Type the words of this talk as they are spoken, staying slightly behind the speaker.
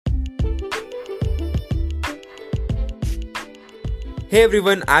Hey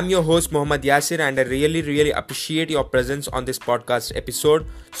everyone, I'm your host Mohammad Yasir and I really appreciate your presence on this podcast episode.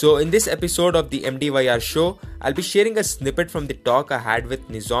 So in this episode of the MDYR show, I'll be sharing a snippet from the talk I had with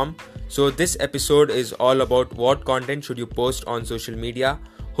Nizam. So this episode is all about what content should you post on social media.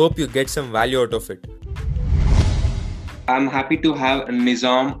 Hope you get some value out of it. I'm happy to have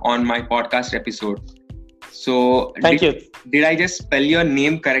Nizam on my podcast episode. So Thank you. Did I just spell your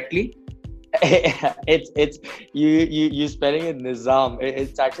name correctly? It's you spelling it Nizam.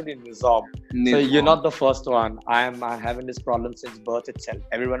 It's actually Nizam. So you're not the first one. I'm having this problem since birth itself.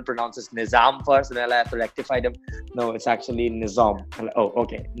 Everyone pronounces Nizam first, and then I have to rectify them. No, it's actually Nizam. Oh,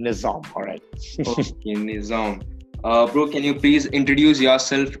 okay, Nizam. All right. Okay, Nizam. Bro, can you please introduce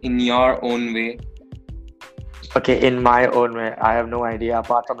yourself in your own way? Okay, in my own way. I have no idea.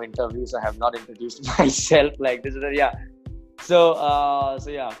 Apart from interviews, I have not introduced myself like this. Yeah. So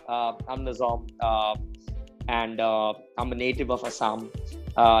I'm Nizam, and I'm a native of Assam.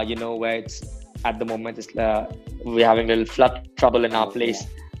 Where it's at the moment we're having a little flood trouble in our place.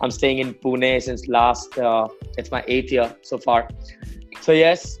 I'm staying in Pune since it's my 8th year so far. So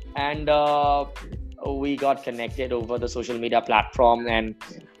yes, and we got connected over the social media platform, and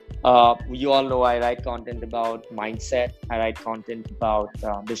you all know I write content about mindset. I write content about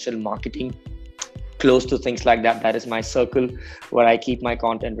digital marketing. Close to things like that. That is my circle where I keep my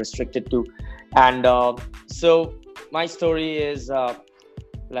content restricted to. And so my story is I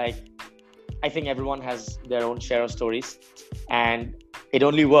think everyone has their own share of stories, and it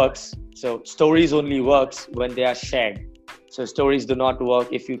only works. So stories only works when they are shared. So stories do not work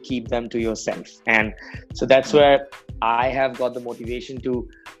if you keep them to yourself. And so that's where I have got the motivation to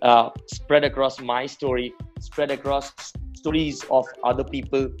spread across my story, spread across stories of other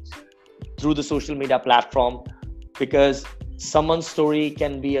people through the social media platform, because someone's story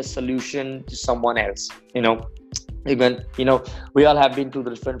can be a solution to someone else. Even we all have been through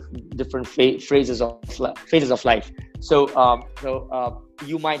the different phases of life. So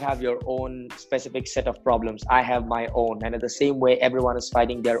you might have your own specific set of problems. I have my own, and in the same way, everyone is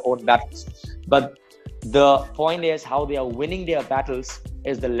fighting their own battles. But the point is, how they are winning their battles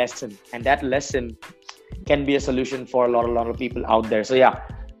is the lesson, and that lesson can be a solution for a lot of people out there. So yeah.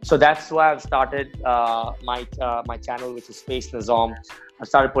 So that's why I've started my channel, which is Spacenizom. I've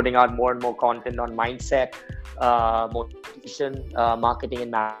started putting out more and more content on mindset, motivation, marketing, and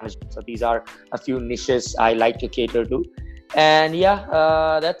management. So these are a few niches I like to cater to. And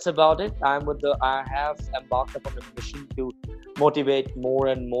that's about it. I have embarked upon a mission to motivate more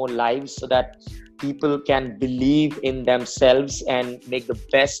and more lives so that people can believe in themselves and make the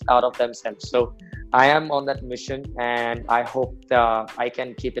best out of themselves. So I am on that mission, and I hope I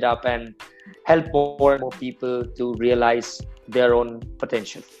can keep it up and help more and more people to realize their own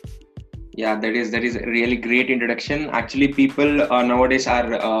potential. Yeah, that is a really great introduction. Actually, people nowadays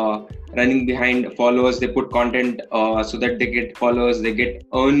are running behind followers. They put content so that they get followers, they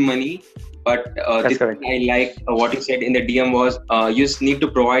earn money. But I like what you said in the DM was you just need to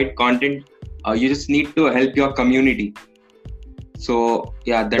provide content. You just need to help your community. So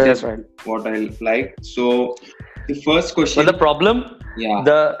yeah, that's right. What I like. So the first question. But the problem. Yeah.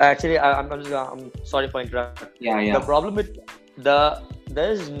 I'm sorry for interrupting. Yeah. The problem with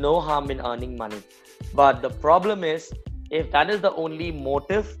there is no harm in earning money, but the problem is, if that is the only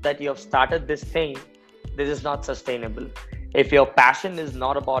motive that you have started this thing, this is not sustainable. If your passion is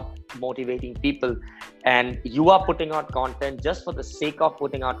not about motivating people, and you are putting out content just for the sake of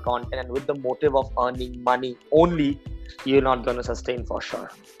putting out content and with the motive of earning money only, you're not going to sustain for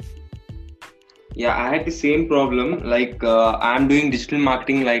sure. Yeah, I had the same problem. Like I'm doing digital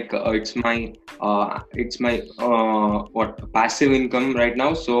marketing. Like it's my passive income right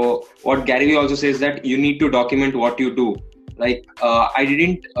now. So what Gary Vee also says that you need to document what you do. Like I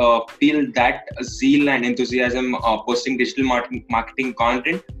didn't feel that zeal and enthusiasm posting digital marketing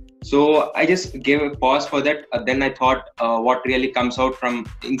content. So I just gave a pause for that. Then I thought what really comes out from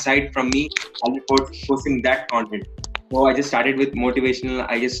inside from me, I'll be posting that content. So I just started with motivational.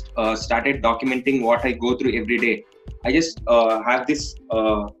 I just started documenting what I go through every day. I just have this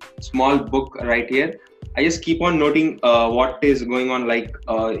small book right here. I just keep on noting what is going on. Like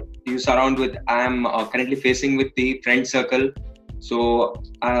you surround with, I am currently facing with the friend circle. So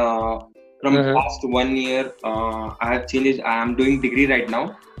from past 1 year, I have changed. I am doing degree right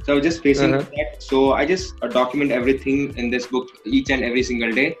now. So I was just facing that. So I just document everything in this book each and every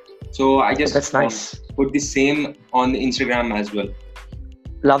single day. So I just that's nice. Put the same on the Instagram as well.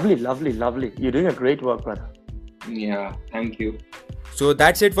 Lovely. You're doing a great work, brother. Yeah, thank you. So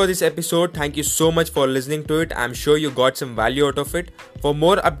that's it for this episode. Thank you so much for listening to it. I'm sure you got some value out of it. For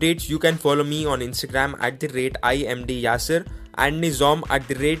more updates, you can follow me on Instagram @IMDYasir. and Nizam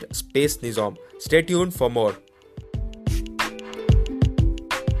 @Spacenizom. Stay tuned for more.